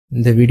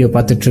இந்த வீடியோ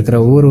பார்த்துட்டு இருக்கிற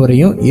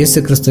ஒவ்வொருவரையும் இயேசு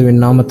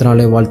கிறிஸ்துவின்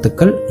நாமத்தினாலே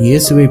வாழ்த்துக்கள்.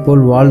 இயேசுவை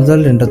போல்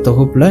வாழ்தல் என்ற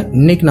தொகுப்புல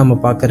இன்னைக்கு நம்ம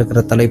பார்க்க இருக்கிற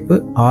தலைப்பு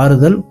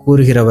ஆறுதல்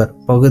கூறுகிறவர்,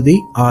 பகுதி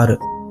 6.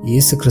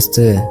 இயேசு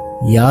கிறிஸ்து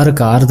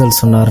யாருக்கு ஆறுதல்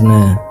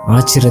சொன்னார்னு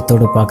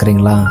ஆச்சரியத்தோடு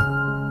பாக்குறீங்களா?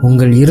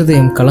 உங்கள்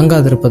இருதயம்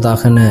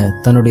கலங்காதிருப்பதாகன்னு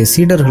தன்னுடைய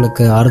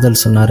சீடர்களுக்கு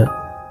ஆறுதல் சொன்னாரு.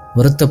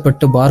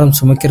 வருத்தப்பட்டு பாரம்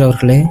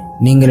சுமக்கிறவர்களே,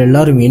 நீங்கள்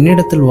எல்லாரும்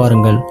என்னிடத்தில்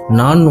வாருங்கள்,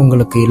 நான்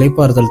உங்களுக்கு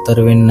இளைப்பாறுதல்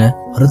தருவேன்னு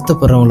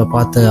வருத்தப்படுறவங்களை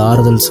பார்த்து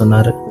ஆறுதல்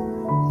சொன்னாரு.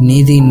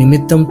 நீதி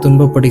நிமித்தம்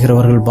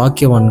துன்பப்படுகிறவர்கள்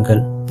பாக்கியவான்கள்,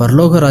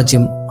 பரலோக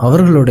ராஜ்யம்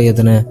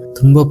அவர்களுடையதுன்னு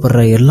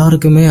துன்பப்படுற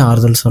எல்லாருக்குமே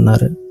ஆறுதல்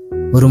சொன்னாரு.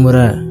 ஒரு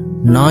முறை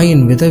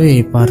நாயின்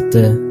விதவையை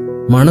பார்த்து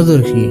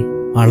மனதுருகி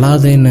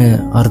அழாதேன்னு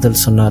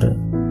ஆறுதல் சொன்னாரு.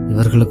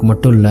 இவர்களுக்கு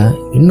மட்டும் இல்ல,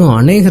 இன்னும்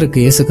அநேகருக்கு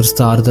இயேசு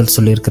கிறிஸ்து ஆறுதல்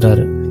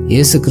சொல்லியிருக்கிறாரு.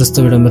 இயேசு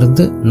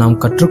கிறிஸ்துவிடமிருந்து நாம்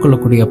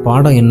கற்றுக்கொள்ளக்கூடிய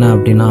பாடம் என்ன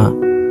அப்படின்னா,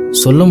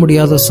 சொல்ல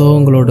முடியாத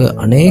சோகங்களோடு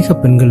அநேக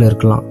பெண்கள்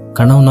இருக்கலாம்,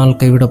 கணவனால்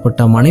கைவிடப்பட்ட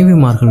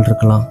மனைவிமார்கள்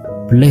இருக்கலாம்,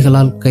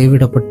 பிள்ளைகளால்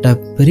கைவிடப்பட்ட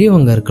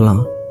பெரியவங்க இருக்கலாம்,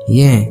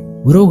 ஏன்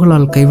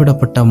உறவுகளால்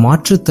கைவிடப்பட்ட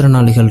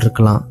மாற்றுத்திறனாளிகள்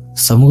இருக்கலாம்,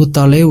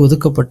 சமூகத்தாலே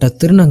ஒதுக்கப்பட்ட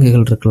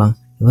திருநங்கைகள் இருக்கலாம்.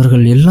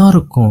 இவர்கள்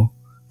எல்லாருக்கும்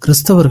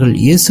கிறிஸ்தவர்கள்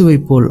இயேசுவை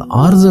போல்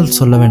ஆறுதல்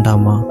சொல்ல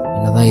வேண்டாமா?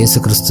 என்னதான் இயேசு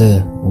கிறிஸ்து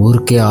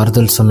ஊருக்கே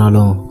ஆறுதல்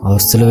சொன்னாலும்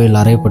அவர் சிலுவையில்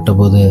அறையப்பட்ட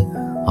போது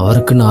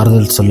அவருக்குன்னு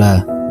ஆறுதல் சொல்ல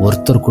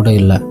ஒருத்தர் கூட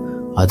இல்லை.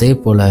 அதே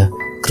போல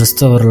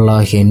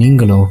கிறிஸ்தவர்களாகிய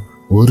நீங்களும்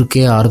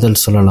ஊருக்கே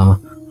ஆறுதல் சொல்லலாம்,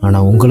 ஆனா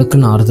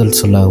உங்களுக்குன்னு ஆறுதல்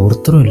சொல்ல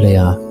ஒருத்தரும்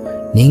இல்லையா?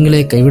 நீங்களே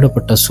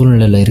கைவிடப்பட்ட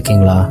சூழ்நிலையில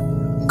இருக்கீங்களா?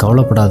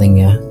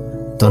 கவலைப்படாதீங்க.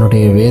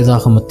 தன்னுடைய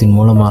வேதாகமத்தின்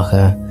மூலமாக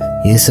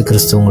இயேசு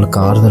கிறிஸ்து உங்களுக்கு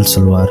ஆறுதல்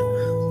சொல்வார்.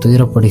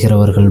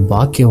 துயரப்படுகிறவர்கள்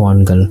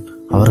பாக்கியவான்கள்,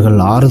 அவர்கள்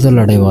ஆறுதல்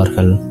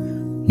அடைவார்கள்.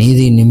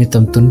 நீதி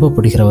நிமித்தம்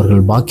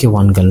துன்பப்படுகிறவர்கள்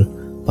பாக்கியவான்கள்,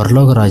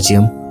 பரலோக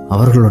ராஜ்யம்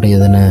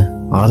அவர்களுடையதுன்னு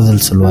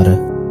ஆறுதல் சொல்வாரு.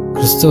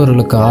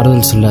 கிறிஸ்தவர்களுக்கு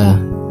ஆறுதல் சொல்ல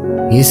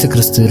இயேசு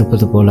கிறிஸ்து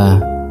இருப்பது போல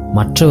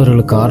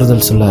மற்றவர்களுக்கு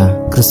ஆறுதல் சொல்ல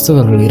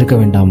கிறிஸ்தவர்கள் இருக்க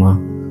வேண்டாமா?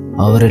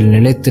 அவரில்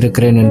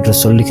நிலைத்திருக்கிறேன் என்று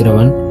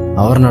சொல்லுகிறவன்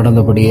அவர்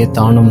நடந்தபடியே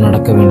தானும்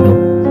நடக்க வேண்டும்.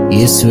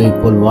 இயேசுவை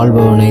போல்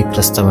வாழ்பவனே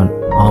கிறிஸ்தவன்.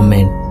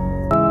 ஆமேன்.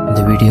 இந்த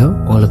வீடியோ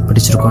உங்களுக்கு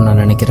பிடிச்சிருக்கும்னு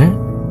நான் நினைக்கிறேன்.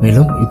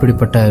 மேலும்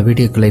இப்படிப்பட்ட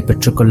வீடியோக்களை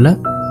பெற்றுக்கொள்ள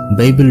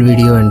பைபிள்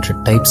வீடியோ என்று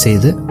டைப்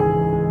செய்து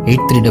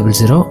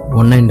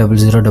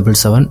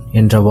 8300190077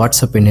 என்ற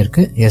வாட்ஸ்அப்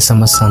எண்ணிற்கு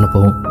SMS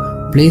அனுப்பவும்.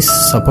 Please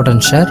support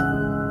and share.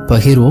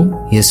 பகிர்வோம்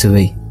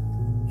இயேசுவை.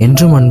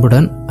 என்றும்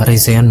அன்புடன்,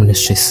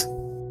 மினிஸ்ட்ரீஸ்.